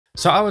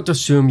So I would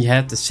assume you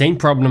had the same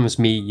problem as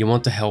me. You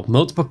want to help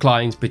multiple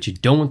clients, but you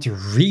don't want to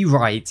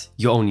rewrite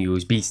your own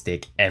USB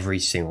stick every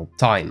single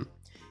time.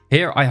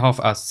 Here I have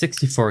a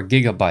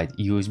 64GB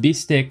USB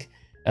stick,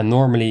 and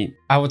normally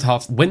I would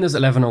have Windows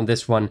 11 on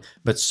this one,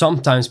 but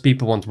sometimes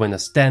people want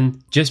Windows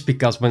 10 just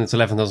because Windows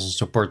 11 doesn't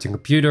support the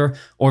computer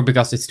or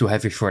because it's too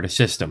heavy for the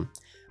system.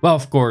 Well,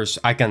 of course,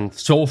 I can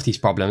solve these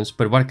problems,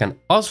 but what I can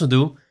also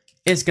do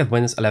is get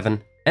Windows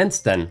 11 and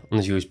 10 on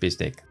this USB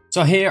stick.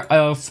 So here I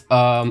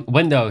have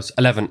Windows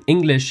 11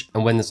 English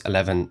and Windows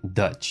 11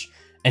 Dutch.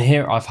 And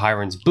here I have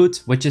Hiren's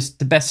Boot, which is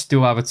the best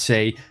tool, I would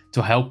say,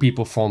 to help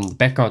people from the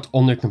background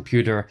on their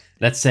computer.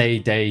 Let's say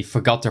they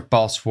forgot their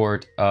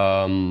password.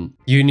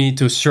 You need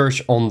to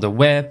search on the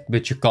web,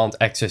 but you can't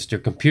access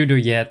your computer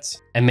yet.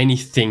 And many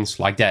things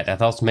like that.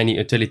 It has many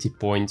utility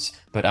points,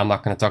 but I'm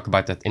not going to talk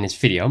about that in this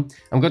video.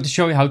 I'm going to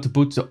show you how to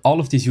boot to all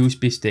of these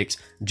USB sticks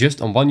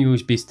just on one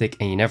USB stick,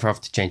 and you never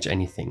have to change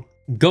anything.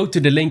 Go to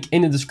the link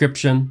in the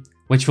description,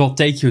 which will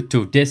take you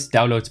to this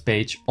download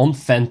page on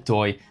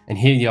HowTo, and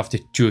here you have to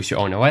choose your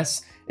own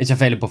OS. It's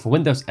available for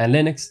Windows and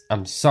Linux.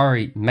 I'm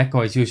sorry,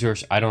 macOS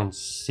users, I don't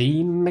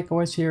see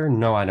macOS here.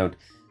 No, I don't.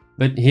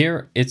 But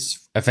here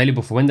it's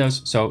available for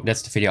Windows, so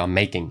that's the video I'm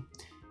making.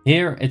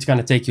 Here it's going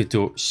to take you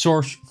to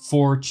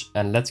SourceForge,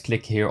 and let's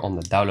click here on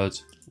the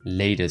downloads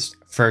latest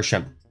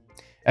version.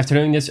 After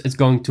doing this, it's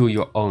going to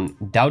your own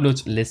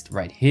downloads list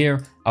right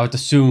here. I would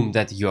assume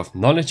that you have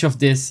knowledge of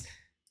this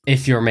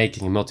if you're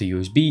making a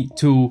multi-USB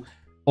tool,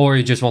 or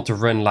you just want to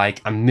run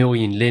like a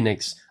million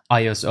Linux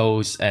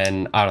ISOs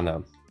and I don't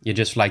know, you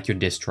just like your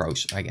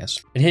distros, I guess.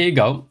 And here you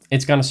go,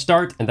 it's gonna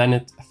start, and then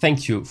it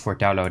thanks you for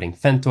downloading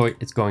HowTo.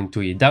 It's going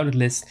to your download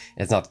list.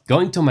 It's not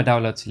going to my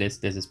downloads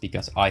list. This is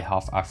because I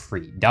have a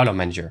free download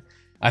manager.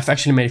 I've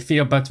actually made a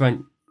video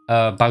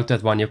about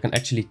that one. You can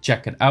actually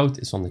check it out,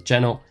 it's on the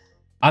channel.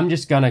 I'm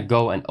just gonna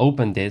go and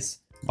open this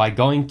by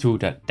going to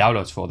the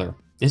downloads folder.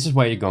 This is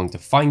where you're going to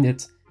find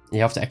it. You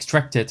have to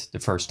extract it the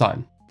first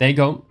time. There you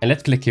go, and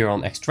let's click here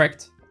on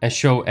extract and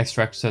show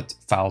extracted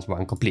files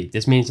when complete.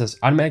 This means it's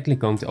automatically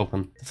going to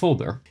open the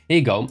folder. Here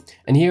you go,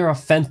 and here are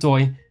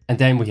HowTo, and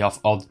then we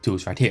have all the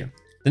tools right here.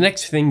 The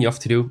next thing you have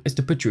to do is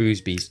to put your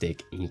USB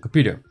stick in your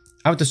computer.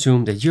 I would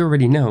assume that you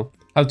already know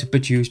how to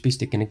put your USB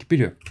stick in a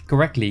computer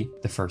correctly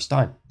the first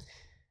time,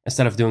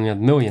 instead of doing it a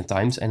million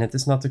times and it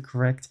is not the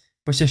correct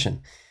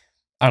position.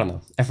 I don't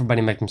know,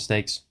 everybody makes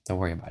mistakes, don't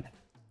worry about it.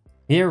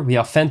 Here we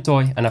have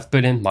HowTo, and I've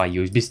put in my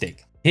USB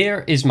stick.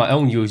 Here is my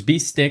own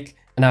USB stick,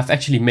 and I've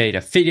actually made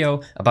a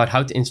video about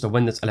how to install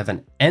Windows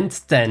 11 and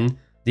 10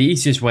 the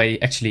easiest way,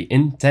 actually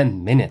in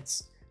 10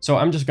 minutes. So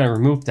I'm just going to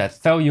remove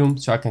that volume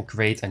so I can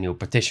create a new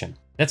partition.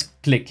 Let's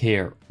click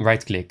here,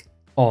 right click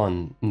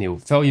on new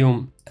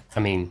volume,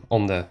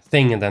 on the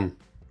thing, and then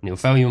new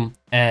volume.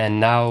 And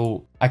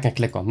now I can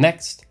click on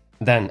next,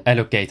 then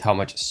allocate how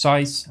much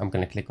size. I'm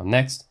going to click on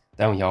next.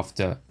 Then we have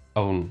the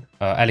own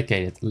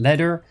allocated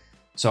letter.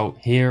 So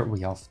here we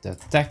have the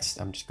text.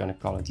 I'm just going to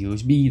call it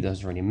USB,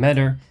 doesn't really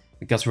matter,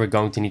 because we're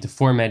going to need to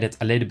format it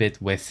a little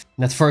bit with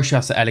that. First you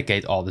have to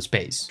allocate all the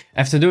space.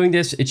 After doing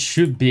this, it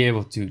should be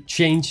able to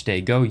change. There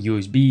you go,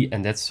 USB,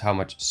 and that's how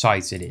much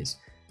size it is.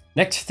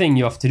 Next thing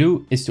you have to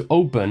do is to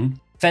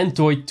open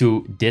HowTo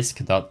to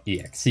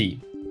disk.exe.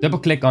 Double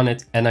click on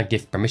it and I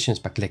give permissions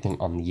by clicking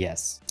on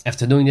yes.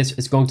 After doing this,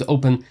 it's going to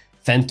open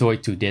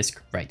HowTo to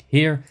disk right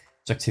here.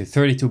 So to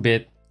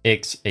 32-bit,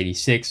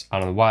 x86, I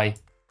don't know why,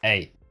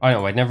 A. Oh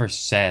no, I never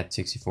said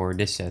 64,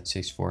 this said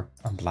 64,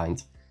 I'm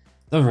blind.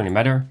 Doesn't really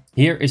matter.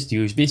 Here is the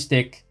USB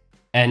stick,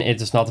 and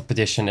it is not a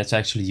partition, it's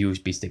actually the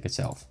USB stick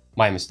itself.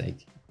 My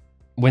mistake.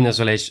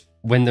 Windows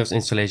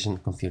installation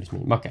confused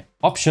me. Okay,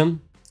 option,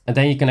 and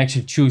then you can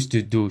actually choose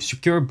to do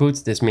secure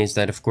boot. This means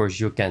that of course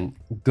you can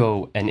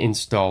go and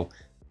install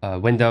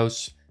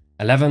Windows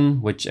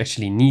 11, which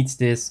actually needs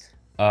this.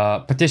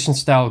 Partition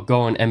style,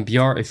 go on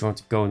MBR if you want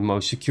to go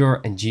most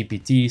secure, and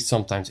GPT,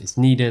 sometimes it's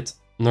needed.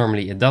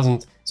 Normally it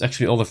doesn't. It's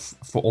actually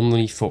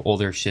only for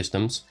older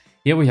systems.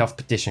 Here we have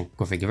partition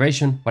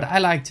configuration. What I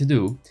like to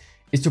do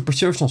is to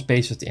preserve some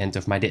space at the end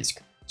of my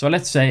disk. So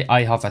let's say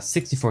I have a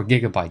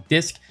 64GB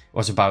disk, it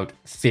was about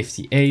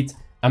 58.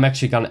 I'm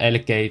actually going to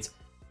allocate,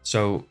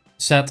 so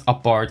set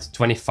apart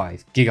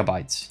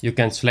 25GB. You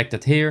can select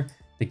it here.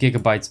 The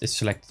gigabytes is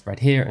selected right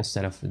here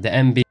instead of the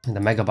MB and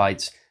the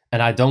megabytes.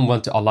 And I don't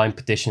want to align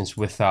partitions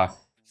with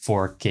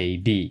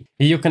 4KB.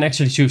 Here you can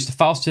actually choose the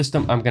file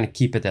system. I'm going to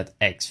keep it at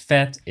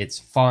exFAT, it's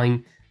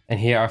fine. And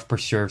here I've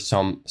preserved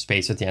some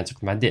space at the end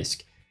of my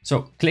disk.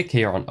 So click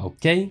here on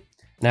OK.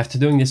 And after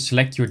doing this,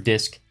 select your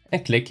disk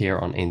and click here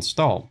on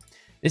install.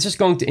 This is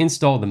going to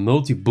install the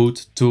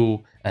multi-boot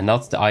tool and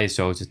not the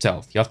ISOs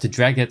itself. You have to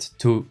drag it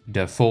to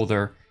the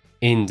folder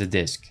in the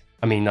disk.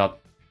 Not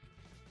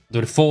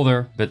to the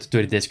folder, but to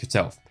the disk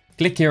itself.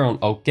 Click here on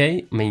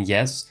OK,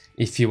 yes,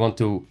 if you want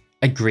to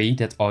agree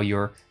that all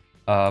your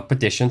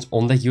partitions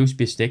on the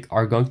USB stick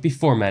are going to be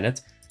formatted.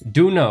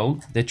 Do know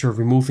that you're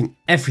removing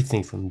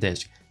everything from the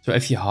disk. So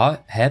if you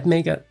had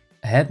made a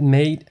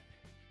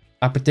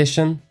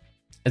partition,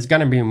 it's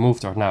gonna be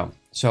removed right now.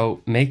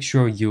 So make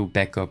sure you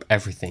back up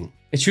everything.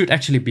 It should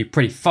actually be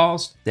pretty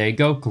fast. There you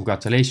go,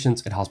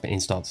 congratulations, it has been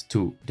installed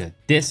to the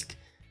disk.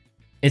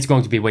 It's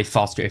going to be way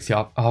faster if you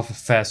have a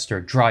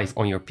faster drive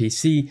on your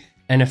PC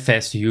and a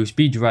faster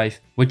USB drive,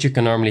 which you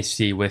can normally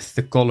see with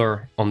the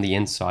color on the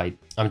inside.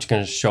 I'm just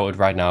going to show it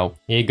right now.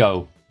 Here you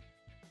go.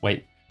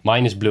 Wait,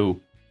 mine is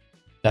blue.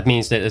 That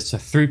means that it's a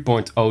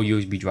 3.0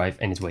 USB drive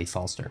and it's way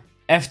faster.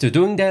 After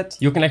doing that,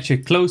 you can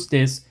actually close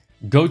this,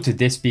 go to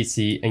this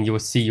PC, and you will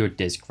see your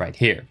disk right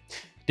here.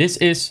 This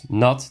is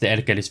not the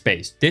allocated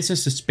space. This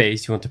is the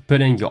space you want to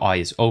put in your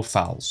ISO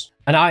files.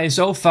 An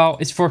ISO file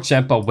is, for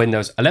example,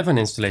 Windows 11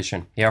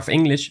 installation. Here I have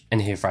English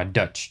and here I have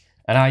Dutch.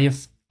 And I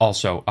have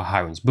also a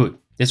Highlands boot.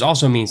 This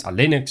also means a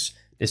Linux.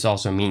 This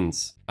also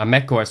means a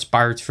macOS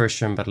pirate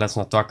version, but let's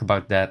not talk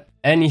about that.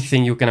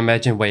 Anything you can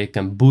imagine where you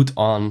can boot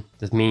on,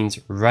 that means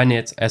run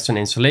it as an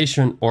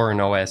installation or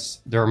an OS.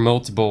 There are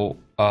multiple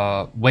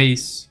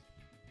ways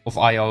of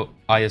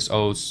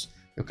ISOs.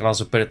 You can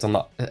also put it on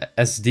the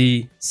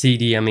SD,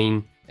 CD, I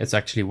mean, it's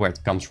actually where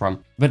it comes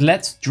from. But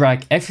let's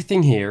drag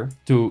everything here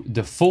to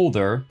the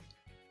folder,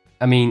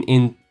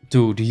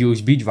 into the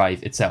USB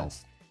drive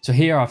itself. So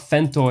here I have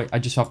Fentoy, I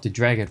just have to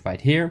drag it right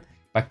here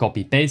by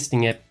copy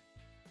pasting it.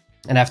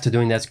 And after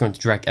doing that, it's going to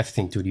drag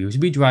everything to the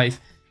USB drive.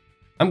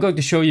 I'm going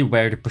to show you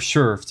where the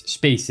preserved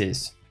space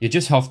is. You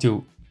just have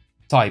to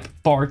type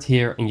part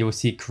here and you will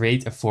see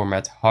create a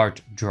format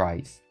hard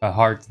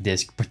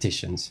disk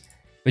partitions.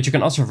 But you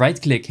can also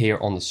right click here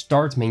on the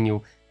start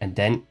menu and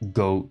then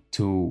go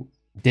to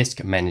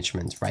disk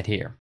management right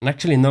here. And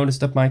actually notice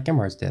that my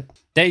camera is dead.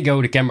 There you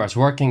go, the camera is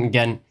working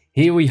again.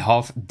 Here we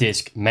have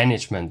disk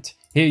management.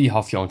 Here you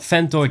have your own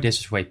Fentoy. This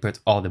is where you put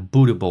all the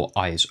bootable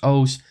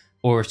ISOs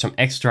or some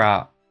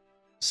extra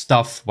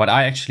stuff. What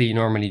I actually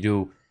normally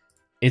do,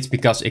 it's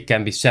because it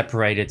can be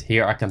separated.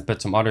 Here I can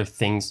put some other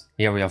things.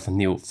 Here we have a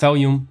new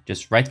volume.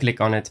 Just right click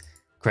on it,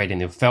 create a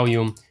new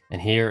volume.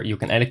 And here you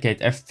can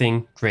allocate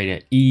everything, create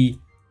an E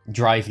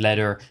drive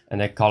ladder,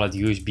 and then call it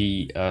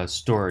USB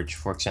storage,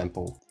 for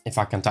example. If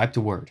I can type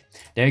the word.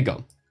 There you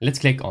go. Let's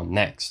click on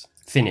next,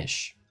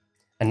 finish.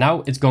 And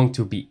now it's going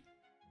to be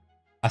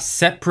a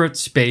separate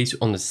space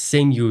on the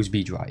same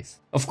USB drive.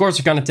 Of course,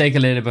 it's gonna take a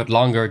little bit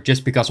longer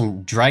just because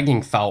I'm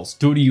dragging files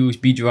to the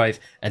USB drive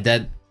and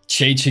then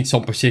changing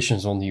some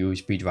positions on the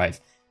USB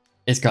drive.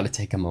 It's gonna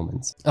take a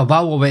moment. And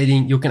while we're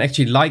waiting, you can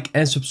actually like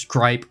and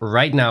subscribe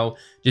right now,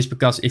 just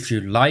because if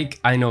you like,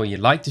 I know you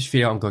like this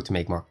video, I'm going to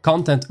make more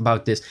content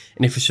about this.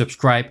 And if you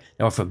subscribe, then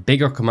I have a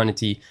bigger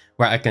community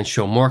where I can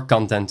show more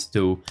content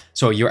to.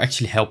 So you're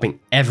actually helping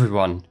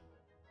everyone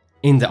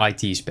in the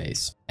IT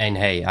space. And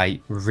hey,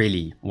 I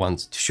really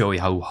want to show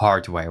you how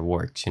hardware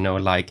works, you know,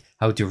 like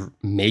how to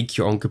make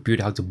your own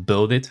computer, how to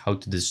build it, how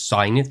to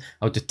design it,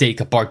 how to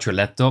take apart your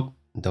laptop.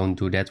 Don't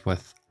do that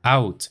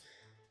without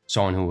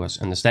someone who has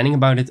understanding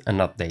about it, and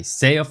not they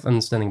say of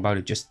understanding about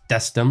it, just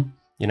test them,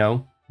 you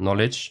know,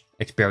 knowledge,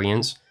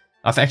 experience.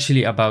 I've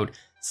actually about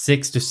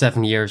 6 to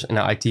 7 years in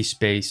the IT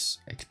space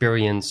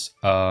experience.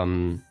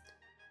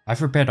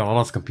 I've repaired a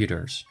lot of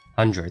computers.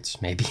 Hundreds,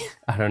 maybe.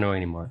 I don't know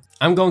anymore.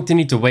 I'm going to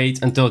need to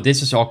wait until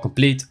this is all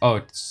complete. Oh,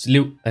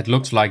 it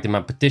looks like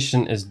my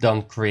petition is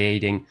done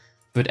creating.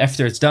 But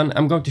after it's done,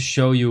 I'm going to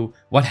show you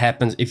what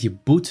happens if you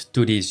boot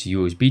to this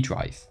USB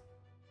drive.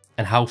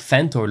 And how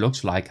Fentoy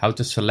looks like, how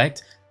to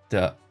select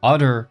the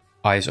other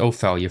ISO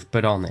file you've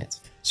put on it.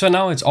 So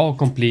now it's all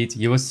complete.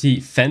 You will see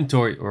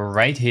Fentoy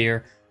right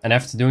here. And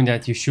after doing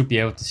that, you should be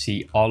able to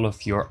see all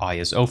of your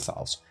ISO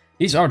files.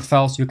 These are the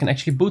files you can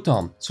actually boot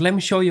on. So let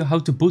me show you how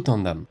to boot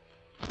on them.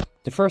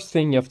 The first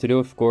thing you have to do,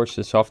 of course,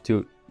 is have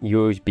to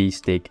USB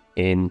stick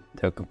in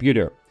the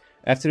computer.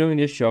 After doing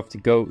this, you have to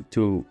go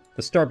to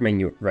the start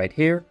menu right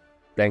here.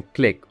 Then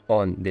click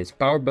on this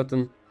power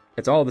button.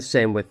 It's all the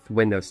same with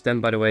Windows 10,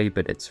 by the way,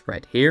 but it's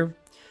right here.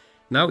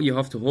 Now you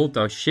have to hold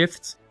down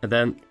Shift and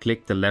then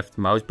click the left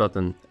mouse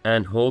button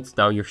and hold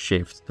down your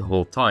Shift the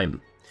whole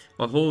time.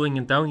 While holding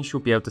it down, you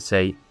should be able to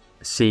say,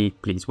 C,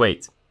 please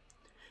wait.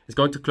 It's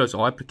going to close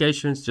all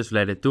applications, just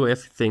let it do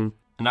everything.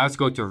 And now it's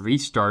going to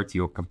restart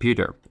your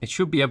computer. It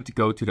should be able to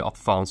go to the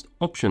advanced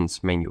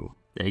options menu.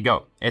 There you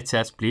go. It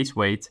says please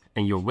wait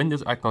and your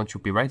Windows icon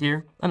should be right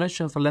here. Unless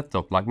you have a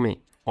laptop like me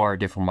or a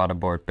different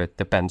motherboard, but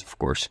depends of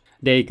course.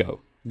 There you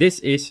go. This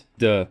is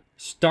the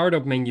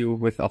startup menu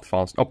with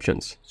advanced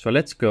options. So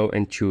let's go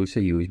and choose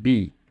a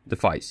USB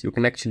device. You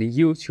can actually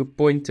use your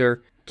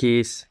pointer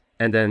keys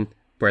and then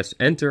press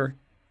enter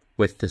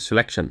with the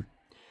selection.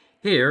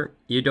 Here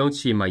you don't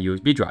see my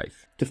USB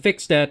drive. To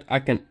fix that, I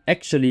can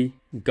actually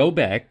go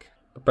back,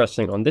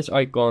 pressing on this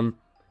icon,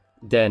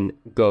 then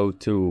go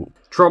to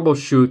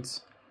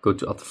troubleshoot, go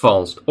to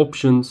advanced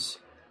options,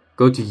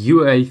 go to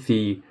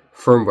UEFI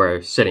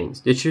firmware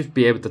settings. This should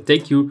be able to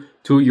take you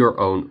to your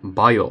own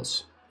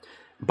BIOS.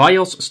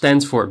 BIOS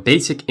stands for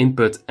Basic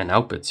Input and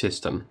Output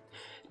System.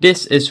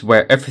 This is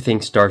where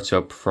everything starts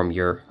up from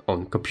your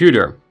own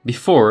computer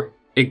before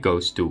it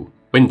goes to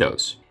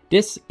Windows.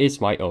 This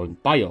is my own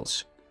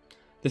BIOS.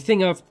 The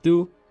thing I have to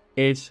do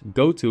is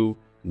go to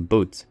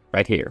boot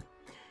right here.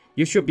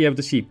 You should be able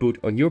to see boot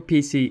on your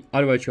PC,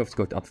 otherwise you have to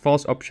go to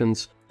advanced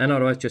options, and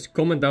otherwise just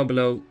comment down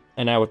below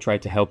and I will try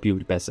to help you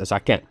the best as I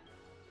can.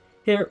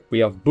 Here we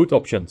have boot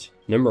options.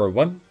 Number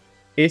 1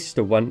 is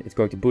the one it's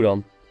going to boot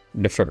on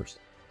the first.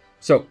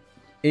 So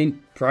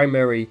in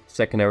primary,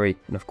 secondary,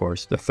 and of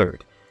course the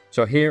third.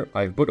 So here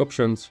I have boot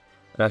options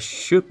and I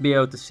should be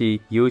able to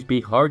see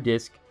USB hard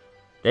disk.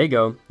 There you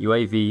go,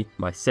 UAV,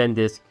 my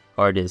SanDisk,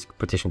 hard disk,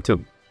 partition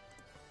 2.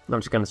 I'm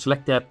just going to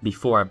select that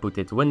before I boot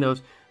it to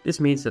Windows. This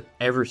means that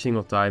every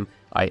single time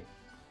I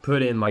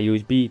put in my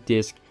USB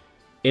disk,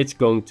 it's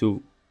going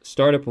to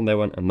start up on that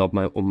one and not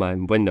on my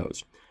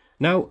Windows.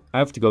 Now I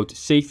have to go to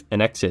save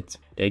and exit.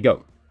 There you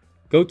go.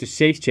 Go to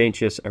save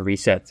changes and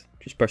reset.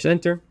 Just press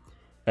enter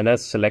and then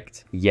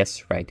select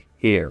yes right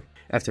here.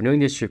 After doing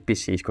this, your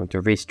PC is going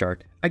to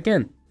restart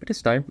again, but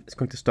this time it's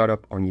going to start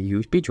up on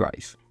your USB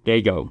drive. There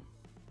you go.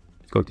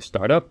 It's going to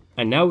start up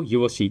and now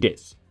you will see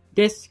this.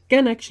 This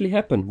can actually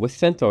happen with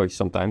Ventoy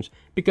sometimes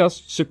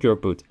because secure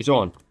boot is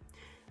on.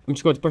 I'm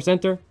just going to press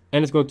enter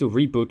and it's going to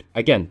reboot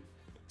again.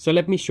 So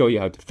let me show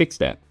you how to fix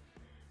that.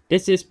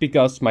 This is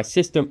because my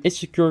system is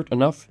secured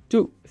enough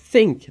to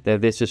think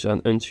that this is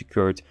an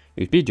unsecured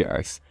USB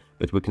drive.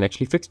 But we can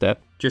actually fix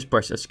that. Just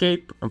press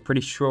escape, I'm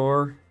pretty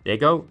sure. There you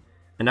go.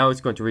 And now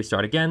it's going to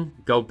restart again.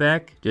 Go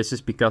back. This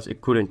is because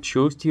it couldn't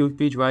choose the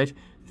USB drive.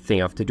 The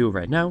thing I have to do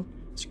right now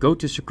is go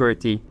to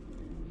security.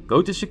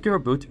 Go to secure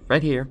boot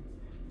right here.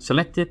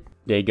 Select it,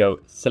 there you go,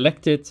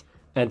 select it,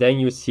 and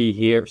then you see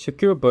here,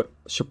 secure boot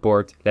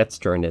support, let's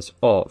turn this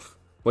off.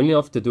 We only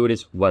have to do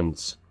this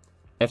once.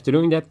 After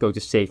doing that, go to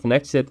save and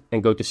exit,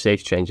 and go to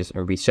save changes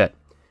and reset.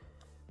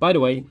 By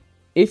the way,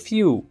 if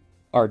you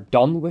are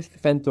done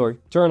with Ventoy,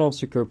 turn on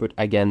secure boot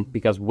again,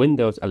 because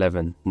Windows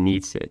 11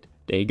 needs it.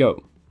 There you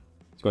go.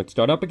 It's going to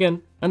start up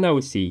again, and now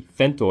we see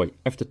Ventoy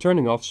after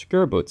turning off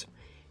secure boot.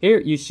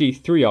 Here you see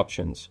 3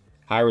 options,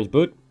 Hiren's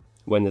boot,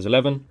 Windows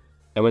 11,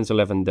 and Windows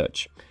 11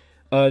 Dutch.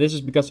 This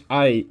is because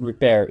I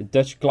repair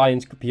Dutch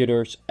clients'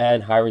 computers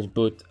and Hiren's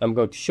boot. I'm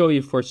going to show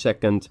you for a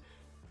second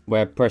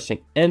where pressing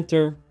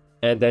enter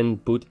and then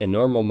boot in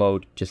normal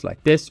mode, just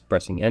like this,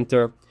 pressing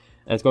enter.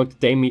 And it's going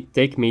to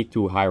take me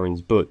to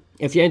Hiren's boot.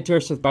 If you're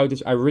interested about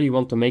this, I really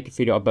want to make a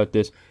video about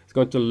this. It's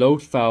going to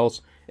load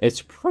files.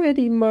 It's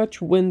pretty much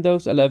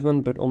Windows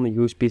 11, but on the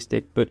USB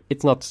stick, but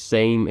it's not the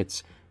same.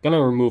 It's gonna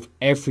remove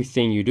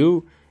everything you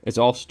do. It's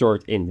all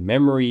stored in the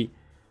memory.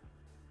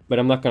 But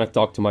I'm not going to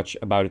talk too much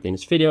about it in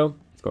this video.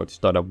 It's going to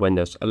start up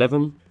Windows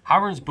 11.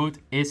 Hiren's boot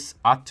is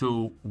a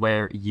tool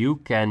where you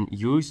can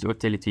use the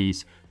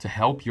utilities to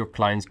help your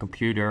client's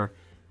computer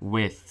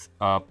with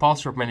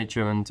password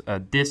management,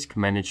 disk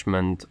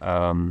management,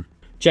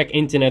 check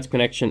internet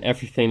connection,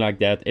 everything like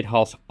that. It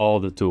has all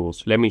the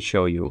tools. Let me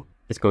show you.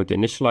 It's going to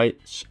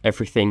initialize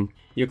everything.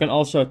 You can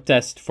also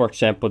test, for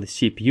example, the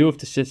CPU of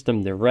the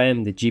system, the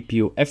RAM, the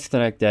GPU, everything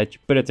like that. You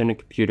put it in a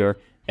computer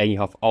and you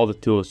have all the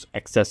tools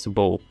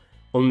accessible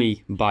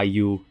only by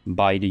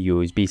the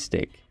USB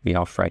stick we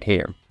have right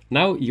here.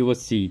 Now you will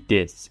see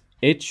this.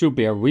 It should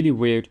be a really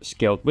weird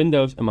scaled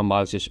Windows and my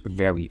mouse is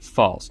very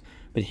fast.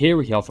 But here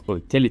we have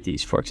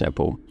utilities, for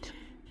example.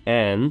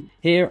 And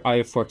here I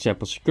have, for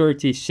example,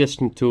 security,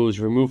 system tools,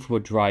 removable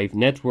drive,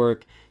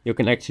 network. You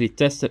can actually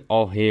test it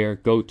all here.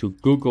 Go to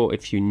Google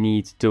if you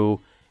need to.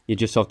 You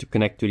just have to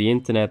connect to the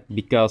internet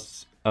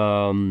because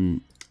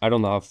I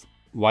don't have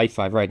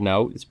Wi-Fi right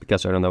now. It's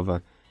because I don't have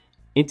an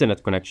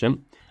internet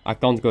connection. I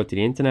can't go to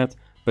the internet,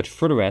 but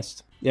for the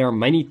rest, there are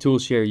many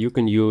tools here you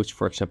can use.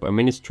 For example,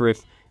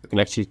 administrative, you can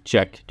actually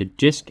check the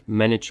disk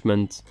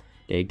management.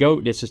 There you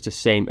go. This is the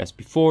same as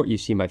before. You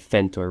see my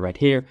Ventoy right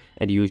here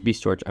and the USB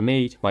storage I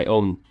made, my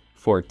own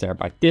 4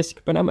 TB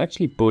disk, but I'm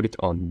actually booted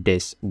on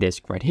this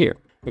disk right here.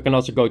 You can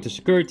also go to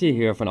security.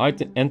 Here you have an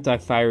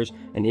antivirus,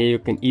 and here you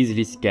can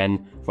easily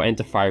scan for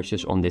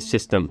antiviruses on this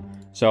system.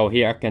 So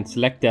here I can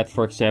select that,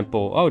 for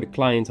example, oh, the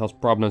client has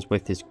problems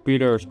with his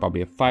computer, it's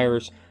probably a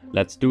virus.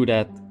 Let's do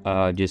that.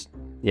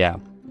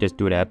 Just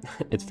do that.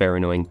 It's very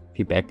annoying.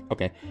 Feedback.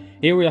 Okay.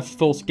 Here we have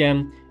full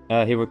scan.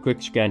 Here a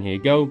quick scan. Here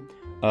you go.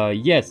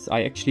 Yes,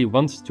 I actually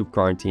want to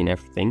quarantine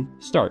everything.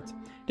 Start.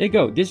 There you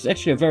go. This is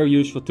actually a very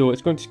useful tool.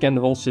 It's going to scan the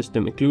whole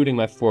system, including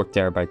my 4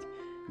 TB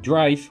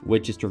drive,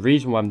 which is the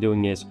reason why I'm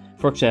doing this.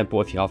 For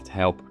example, if you have to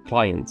help a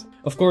client.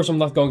 Of course, I'm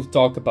not going to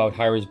talk about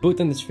Hiren's boot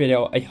in this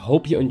video. I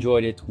hope you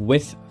enjoyed it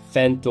with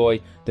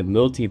Ventoy, the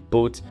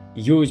multi-boot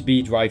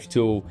USB drive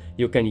tool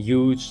you can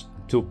use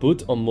to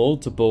boot on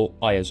multiple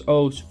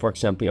ISOs, for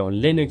example your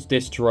Linux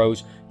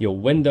distros, your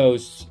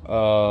Windows,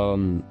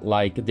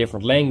 like a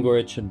different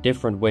language,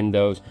 different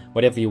Windows,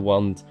 whatever you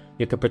want.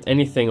 You can put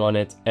anything on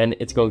it and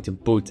it's going to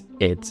boot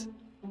it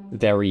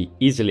very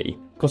easily.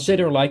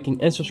 Consider liking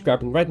and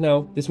subscribing right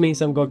now. This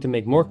means I'm going to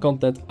make more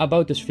content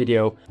about this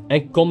video,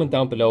 and comment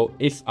down below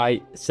if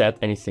I said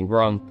anything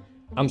wrong.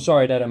 I'm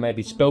sorry that I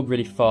maybe spoke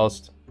really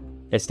fast.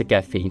 It's the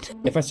caffeine.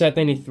 If I said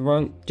anything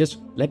wrong, just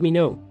let me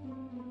know.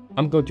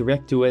 I'm going to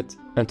react to it,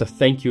 and to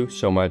thank you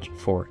so much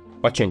for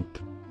watching.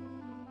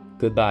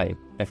 Goodbye,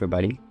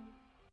 everybody.